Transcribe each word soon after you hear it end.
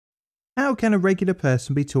How can a regular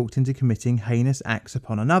person be talked into committing heinous acts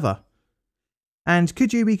upon another? And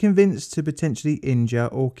could you be convinced to potentially injure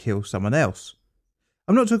or kill someone else?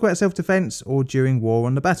 I'm not talking about self-defense or during war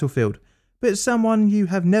on the battlefield, but someone you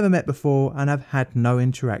have never met before and have had no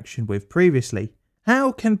interaction with previously.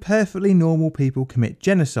 How can perfectly normal people commit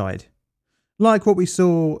genocide? Like what we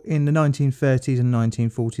saw in the 1930s and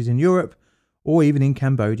 1940s in Europe, or even in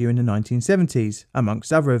Cambodia in the 1970s,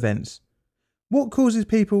 amongst other events. What causes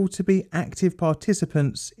people to be active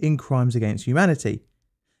participants in crimes against humanity?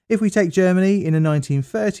 If we take Germany in the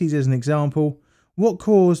 1930s as an example, what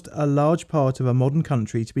caused a large part of a modern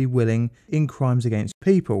country to be willing in crimes against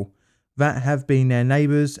people that have been their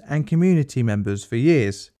neighbours and community members for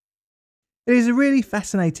years? It is a really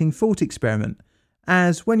fascinating thought experiment,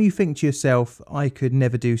 as when you think to yourself, I could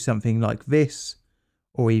never do something like this,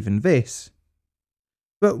 or even this.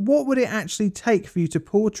 But what would it actually take for you to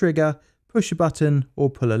pull a trigger, push a button, or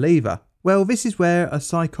pull a lever? Well, this is where a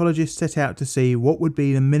psychologist set out to see what would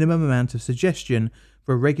be the minimum amount of suggestion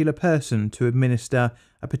for a regular person to administer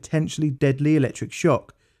a potentially deadly electric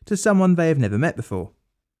shock to someone they have never met before.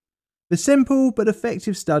 The simple but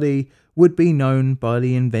effective study would be known by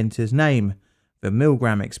the inventor's name, the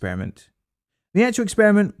Milgram experiment. The actual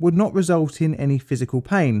experiment would not result in any physical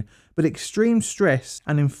pain, but extreme stress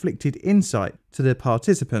and inflicted insight to the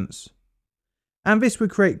participants. And this would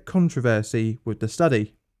create controversy with the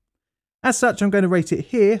study. As such, I'm going to rate it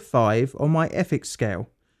here 5 on my ethics scale.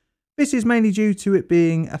 This is mainly due to it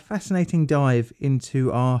being a fascinating dive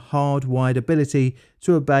into our hardwired ability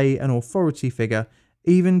to obey an authority figure,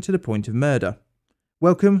 even to the point of murder.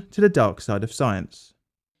 Welcome to the dark side of science.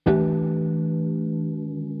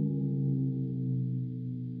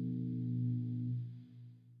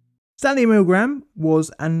 Stanley Milgram was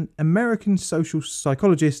an American social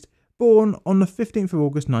psychologist born on the 15th of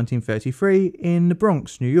August 1933 in the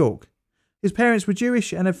Bronx, New York. His parents were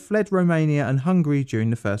Jewish and had fled Romania and Hungary during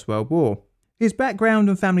the First World War. His background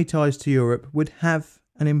and family ties to Europe would have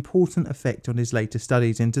an important effect on his later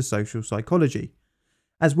studies into social psychology,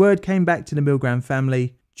 as word came back to the Milgram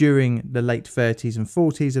family during the late 30s and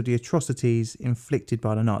 40s of the atrocities inflicted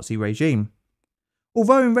by the Nazi regime.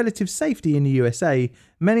 Although in relative safety in the USA,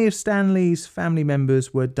 many of Stanley's family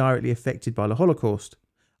members were directly affected by the Holocaust.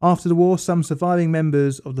 After the war, some surviving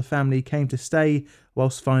members of the family came to stay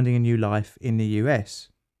whilst finding a new life in the US.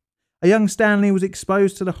 A young Stanley was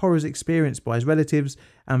exposed to the horrors experienced by his relatives,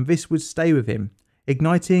 and this would stay with him,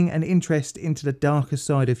 igniting an interest into the darker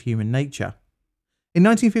side of human nature. In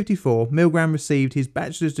 1954, Milgram received his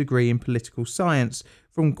bachelor's degree in political science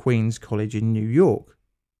from Queen's College in New York.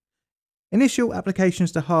 Initial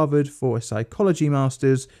applications to Harvard for a psychology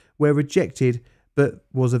master's were rejected, but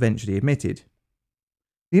was eventually admitted.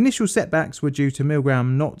 The initial setbacks were due to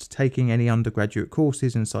Milgram not taking any undergraduate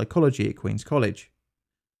courses in psychology at Queen's College.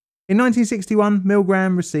 In 1961,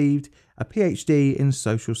 Milgram received a PhD in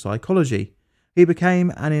social psychology. He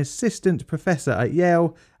became an assistant professor at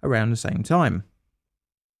Yale around the same time.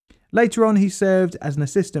 Later on, he served as an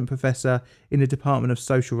assistant professor in the Department of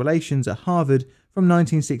Social Relations at Harvard from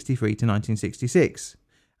 1963 to 1966.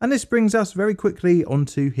 And this brings us very quickly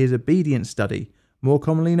onto his obedience study, more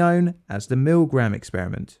commonly known as the Milgram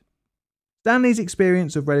experiment. Stanley's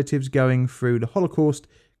experience of relatives going through the Holocaust,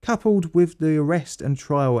 coupled with the arrest and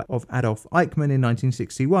trial of Adolf Eichmann in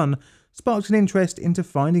 1961, sparked an interest into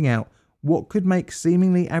finding out what could make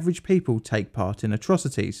seemingly average people take part in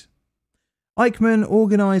atrocities. Eichmann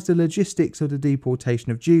organised the logistics of the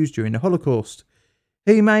deportation of Jews during the Holocaust.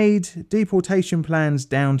 He made deportation plans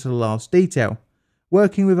down to the last detail.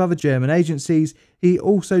 Working with other German agencies, he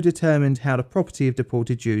also determined how the property of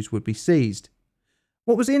deported Jews would be seized.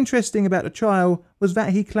 What was interesting about the trial was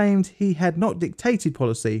that he claimed he had not dictated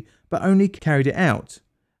policy, but only carried it out,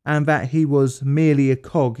 and that he was merely a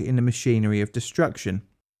cog in the machinery of destruction.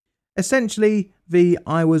 Essentially, the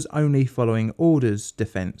 "I was only following orders"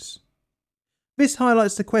 defence. This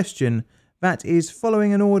highlights the question, that is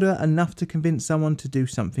following an order enough to convince someone to do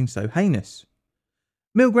something so heinous?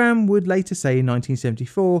 Milgram would later say in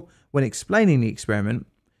 1974, when explaining the experiment,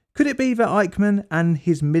 could it be that Eichmann and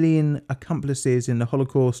his million accomplices in the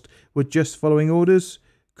Holocaust were just following orders?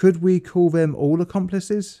 Could we call them all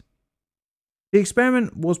accomplices? The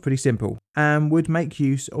experiment was pretty simple and would make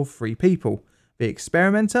use of 3 people: the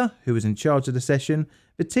experimenter, who was in charge of the session,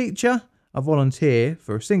 the teacher, a volunteer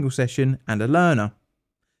for a single session, and a learner.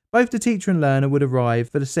 Both the teacher and learner would arrive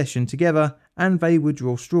for the session together, and they would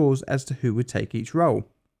draw straws as to who would take each role.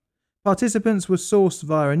 Participants were sourced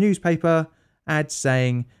via a newspaper ad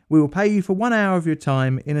saying, "We will pay you for 1 hour of your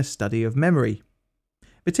time in a study of memory."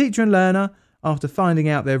 The teacher and learner after finding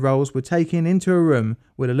out their roles were taken into a room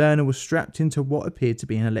where the learner was strapped into what appeared to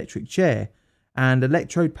be an electric chair, and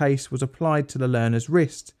electrode paste was applied to the learner's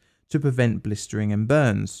wrist to prevent blistering and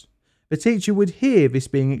burns. The teacher would hear this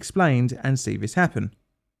being explained and see this happen.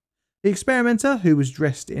 The experimenter, who was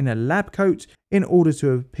dressed in a lab coat in order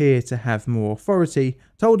to appear to have more authority,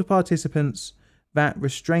 told the participants that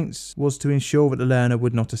restraints was to ensure that the learner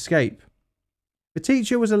would not escape. The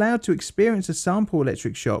teacher was allowed to experience a sample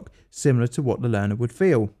electric shock similar to what the learner would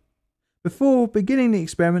feel. Before beginning the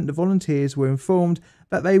experiment, the volunteers were informed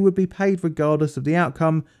that they would be paid regardless of the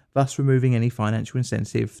outcome, thus removing any financial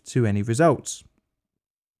incentive to any results.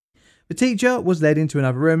 The teacher was led into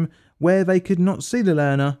another room where they could not see the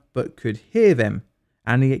learner but could hear them,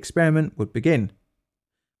 and the experiment would begin.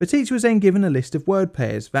 The teacher was then given a list of word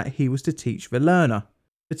pairs that he was to teach the learner.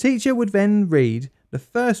 The teacher would then read the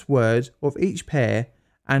first word of each pair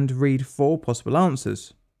and read 4 possible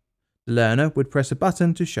answers. The learner would press a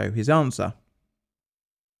button to show his answer.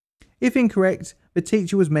 If incorrect, the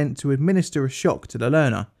teacher was meant to administer a shock to the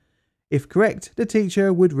learner. If correct, the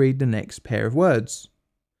teacher would read the next pair of words.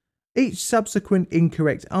 Each subsequent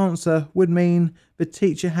incorrect answer would mean the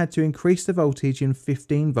teacher had to increase the voltage in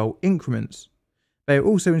 15-volt increments. They were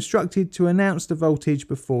also instructed to announce the voltage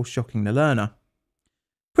before shocking the learner.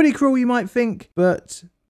 Pretty cruel, you might think, but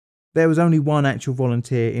there was only one actual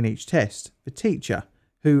volunteer in each test, the teacher,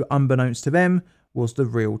 who, unbeknownst to them, was the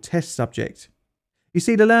real test subject. You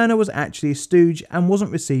see, the learner was actually a stooge and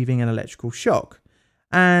wasn't receiving an electrical shock,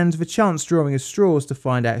 and the chance drawing of straws to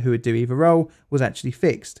find out who would do either role was actually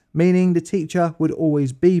fixed, meaning the teacher would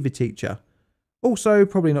always be the teacher. Also,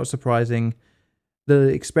 probably not surprising, the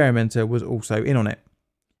experimenter was also in on it.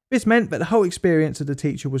 This meant that the whole experience of the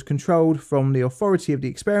teacher was controlled from the authority of the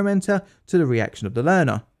experimenter to the reaction of the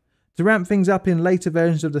learner. To ramp things up in later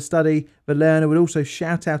versions of the study, the learner would also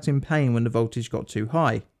shout out in pain when the voltage got too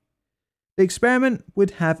high. The experiment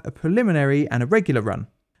would have a preliminary and a regular run.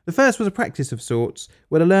 The first was a practice of sorts,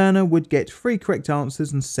 where the learner would get 3 correct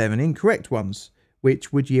answers and 7 incorrect ones,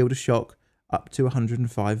 which would yield a shock up to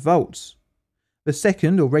 105 volts. The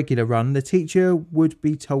second, or regular run, the teacher would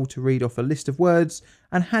be told to read off a list of words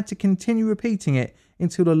and had to continue repeating it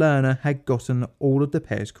until the learner had gotten all of the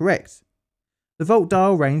pairs correct. The volt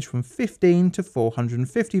dial ranged from 15 to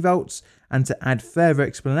 450 volts, and to add further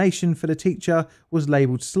explanation for the teacher was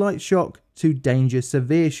labelled slight shock to danger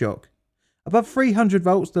severe shock. Above 300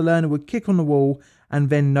 volts, the learner would kick on the wall and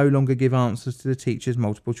then no longer give answers to the teacher's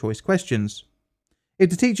multiple choice questions. If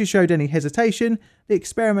the teacher showed any hesitation, the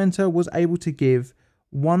experimenter was able to give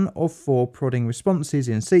 1 of 4 prodding responses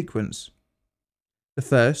in sequence. The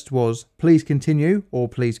first was "please continue" or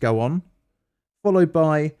 "please go on", followed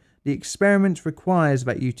by "the experiment requires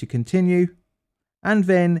that you to continue", and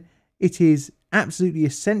then "it is absolutely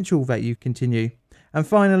essential that you continue", and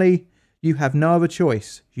finally "you have no other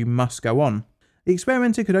choice, you must go on". The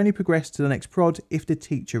experimenter could only progress to the next prod if the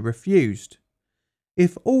teacher refused.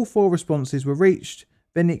 If all 4 responses were reached,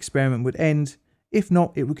 then the experiment would end. If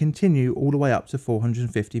not, it would continue all the way up to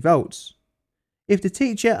 450 volts. If the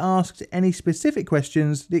teacher asked any specific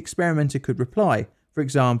questions, the experimenter could reply. For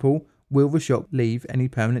example, "will the shock leave any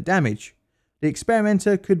permanent damage?" The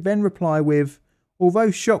experimenter could then reply with,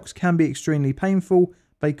 "although shocks can be extremely painful,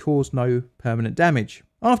 they cause no permanent damage".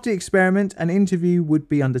 After the experiment, an interview would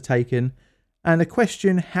be undertaken, and a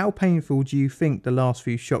question, "how painful do you think the last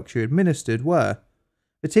few shocks you administered were?"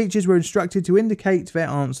 The teachers were instructed to indicate their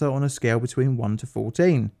answer on a scale between 1 to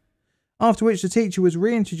 14, after which the teacher was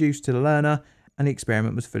reintroduced to the learner and the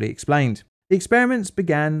experiment was fully explained. The experiments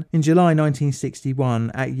began in July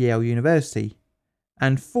 1961 at Yale University,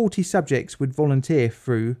 and 40 subjects would volunteer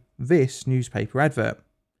through this newspaper advert,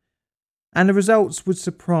 and the results would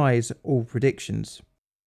surprise all predictions.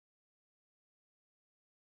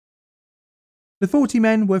 The 40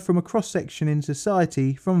 men were from a cross-section in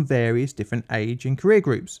society from various different age and career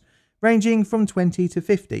groups, ranging from 20 to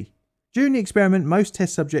 50. During the experiment, most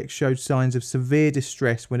test subjects showed signs of severe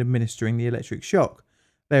distress when administering the electric shock.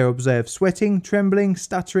 They were observed sweating, trembling,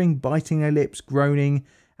 stuttering, biting their lips, groaning,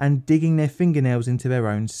 and digging their fingernails into their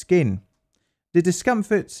own skin. The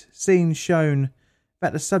discomfort seen shown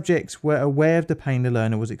that the subjects were aware of the pain the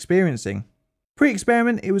learner was experiencing.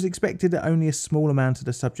 Pre-experiment, it was expected that only a small amount of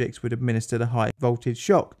the subjects would administer the high voltage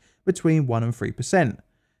shock, between 1 and 3%,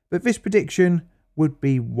 but this prediction would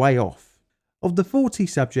be way off. Of the 40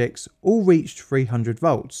 subjects, all reached 300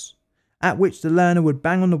 volts, at which the learner would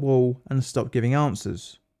bang on the wall and stop giving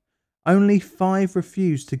answers. Only 5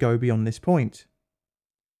 refused to go beyond this point.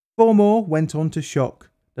 4 more went on to shock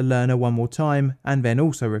the learner one more time and then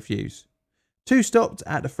also refuse. 2 stopped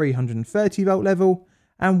at the 330 volt level,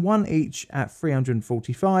 and one each at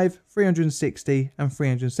 345, 360 and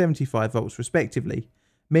 375 volts respectively,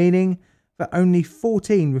 meaning that only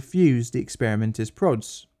 14 refused the experimenter's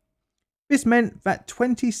prods. This meant that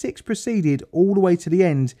 26 proceeded all the way to the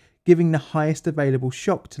end, giving the highest available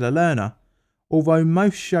shock to the learner. Although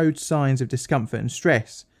most showed signs of discomfort and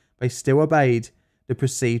stress, they still obeyed the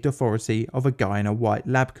perceived authority of a guy in a white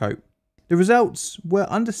lab coat. The results were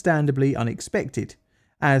understandably unexpected,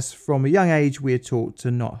 as from a young age we are taught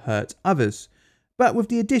to not hurt others, but with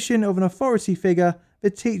the addition of an authority figure, the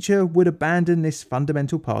teacher would abandon this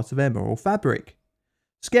fundamental part of their moral fabric.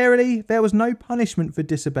 Scarily, there was no punishment for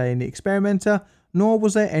disobeying the experimenter, nor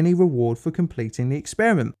was there any reward for completing the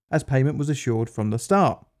experiment, as payment was assured from the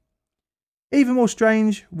start. Even more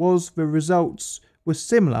strange was the results were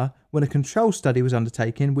similar when a control study was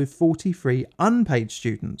undertaken with 43 unpaid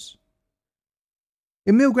students.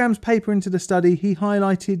 In Milgram's paper into the study, he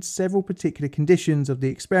highlighted several particular conditions of the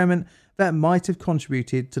experiment that might have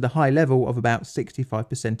contributed to the high level of about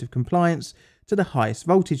 65% of compliance to the highest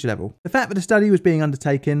voltage level. The fact that the study was being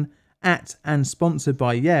undertaken at and sponsored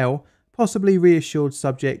by Yale possibly reassured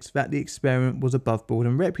subjects that the experiment was above board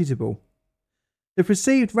and reputable. The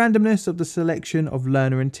perceived randomness of the selection of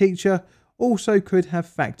learner and teacher also could have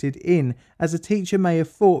factored in, as the teacher may have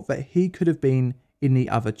thought that he could have been in the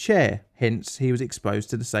other chair, hence he was exposed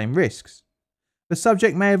to the same risks. The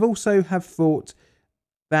subject may have also have thought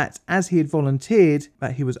that as he had volunteered,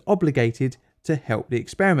 that he was obligated to help the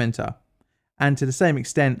experimenter, and to the same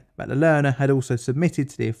extent that the learner had also submitted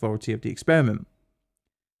to the authority of the experiment.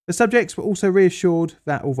 The subjects were also reassured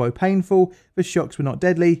that although painful, the shocks were not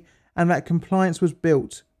deadly, and that compliance was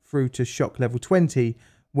built through to shock level 20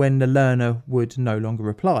 when the learner would no longer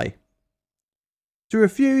reply. To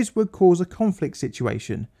refuse would cause a conflict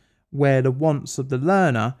situation where the wants of the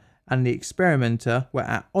learner and the experimenter were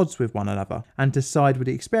at odds with one another, and to side with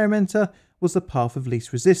the experimenter was the path of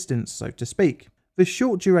least resistance, so to speak. The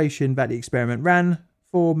short duration that the experiment ran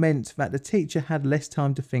for meant that the teacher had less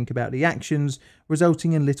time to think about the actions,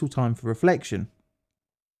 resulting in little time for reflection.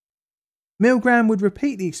 Milgram would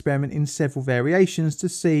repeat the experiment in several variations to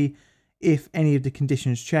see if any of the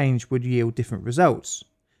conditions changed would yield different results.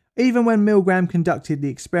 Even when Milgram conducted the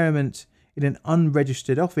experiment in an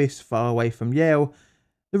unregistered office far away from Yale,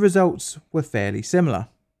 the results were fairly similar.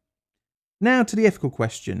 Now to the ethical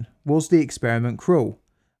question, was the experiment cruel?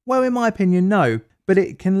 Well, in my opinion, no, but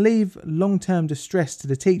it can leave long-term distress to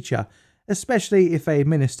the teacher, especially if they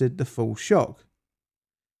administered the full shock.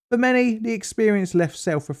 For many, the experience left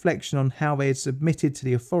self-reflection on how they had submitted to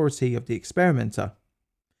the authority of the experimenter.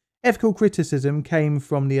 Ethical criticism came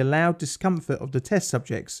from the allowed discomfort of the test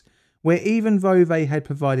subjects, where even though they had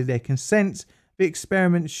provided their consent, the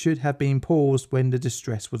experiment should have been paused when the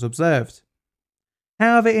distress was observed.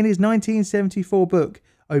 However, in his 1974 book,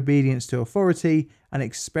 Obedience to Authority, An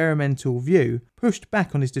Experimental View, pushed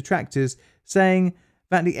back on his detractors, saying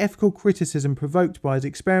that the ethical criticism provoked by his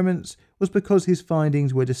experiments was because his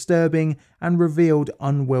findings were disturbing and revealed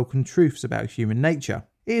unwelcome truths about human nature.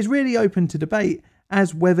 It is really open to debate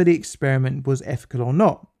as whether the experiment was ethical or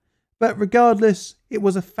not, but regardless, it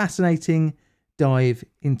was a fascinating dive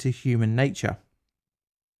into human nature.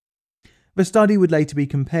 The study would later be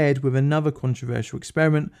compared with another controversial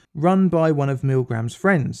experiment run by one of Milgram's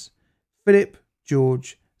friends, Philip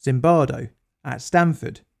George Zimbardo, at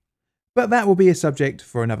Stanford. But that will be a subject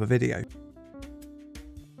for another video.